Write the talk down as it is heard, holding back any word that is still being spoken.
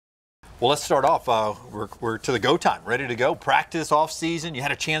Well, let's start off. We're to the go time, ready to go. Practice, off season. You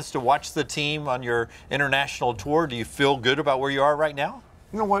had a chance to watch the team on your international tour. Do you feel good about where you are right now?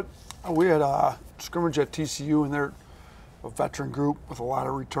 You know what? We had a scrimmage at TCU, and they're a veteran group with a lot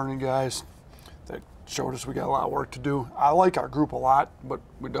of returning guys that showed us we got a lot of work to do. I like our group a lot, but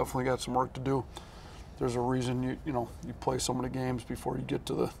we definitely got some work to do. There's a reason you play so many games before you get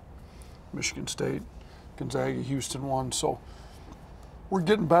to the Michigan State, Gonzaga, Houston one. So we're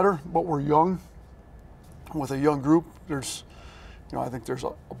getting better, but we're young. With a young group, there's, I think there's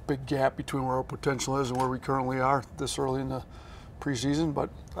a big gap between where our potential is and where we currently are this early in the preseason. But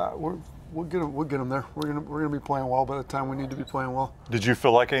we'll get them there. We're gonna be playing well by the time we need to be playing well. Did you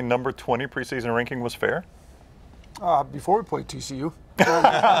feel like a number 20 preseason ranking was fair? Before we played TCU.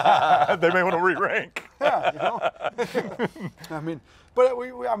 They may want to re-rank. Yeah, but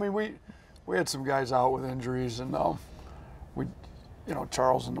we had some guys out with injuries, and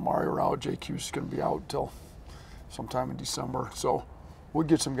Charles and Damari are out. JQ's going to be out till sometime in December, so we'll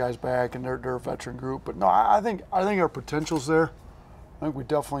get some guys back, and they're a veteran group. But no, I think our potential's there. I think we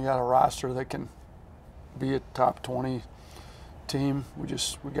definitely got a roster that can be a top 20 team. We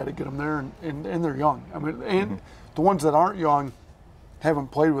got to get them there, and they're young. The ones that aren't young haven't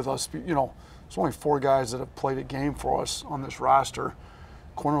played with us. There's only 4 guys that have played a game for us on this roster.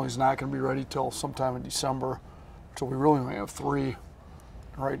 Cornerly's not going to be ready till sometime in December, so we really only have 3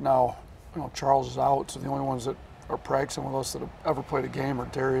 right now. Charles is out, so the only ones that are practicing with us that have ever played a game are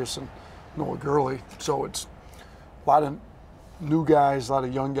Darius and Noah Gurley. So it's a lot of new guys, a lot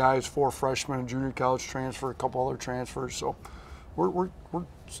of young guys, 4 freshmen, a junior college transfer, a couple other transfers. So we're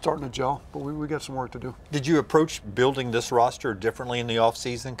starting to gel, but we got some work to do. Did you approach building this roster differently in the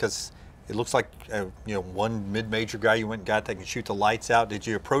offseason? Because it looks like one mid-major guy you went and got that can shoot the lights out. Did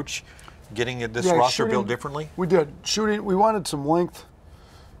you approach getting this roster built differently? We did. Shooting, we wanted some length.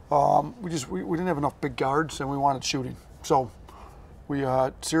 We didn't have enough big guards, and we wanted shooting. So we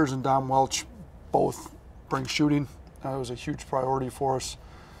Sears and Dom Welch both bring shooting. It was a huge priority for us.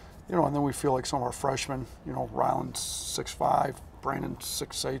 And then we feel like some of our freshmen, Ryland's 6'5", Brandon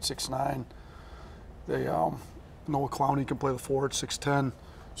 6'8", 6'9". Noah Clowney can play the 4 at 6'10".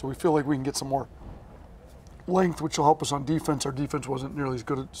 So we feel like we can get some more length, which will help us on defense. Our defense wasn't nearly as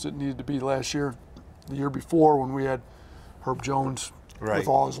good as it needed to be last year. The year before, when we had Herb Jones with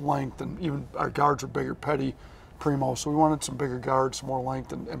all his length, and even our guards were bigger, Petty, Primo. So we wanted some bigger guards, some more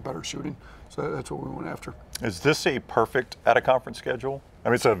length, and better shooting. So that's what we went after. Is this a perfect out-of-conference schedule?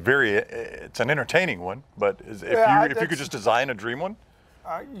 it's an entertaining one, but if you could just design a dream one?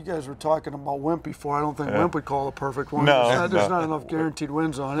 You guys were talking about Wimp before. I don't think Wimp would call it a perfect one. No, there's not enough guaranteed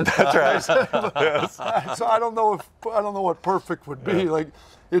wins on it. That's right. Yes. So I don't know what perfect would be. Like,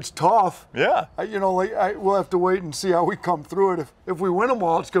 it's tough. Yeah. We'll have to wait and see how we come through it. If we win them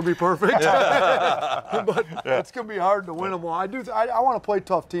all, it's going to be perfect. But it's going to be hard to win them all. I want to play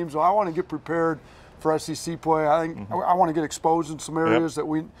tough teams, though. I want to get prepared for SEC play. I think I want to get exposed in some areas that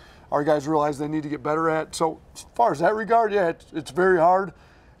our guys realize they need to get better at. So as far as that regard, it's very hard,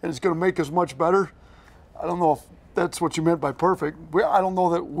 and it's going to make us much better. I don't know if that's what you meant by perfect. I don't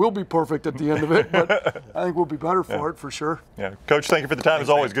know that we'll be perfect at the end of it, but I think we'll be better for it for sure. Yeah, Coach, thank you for the time. As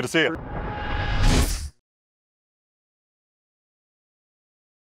always, good to see you.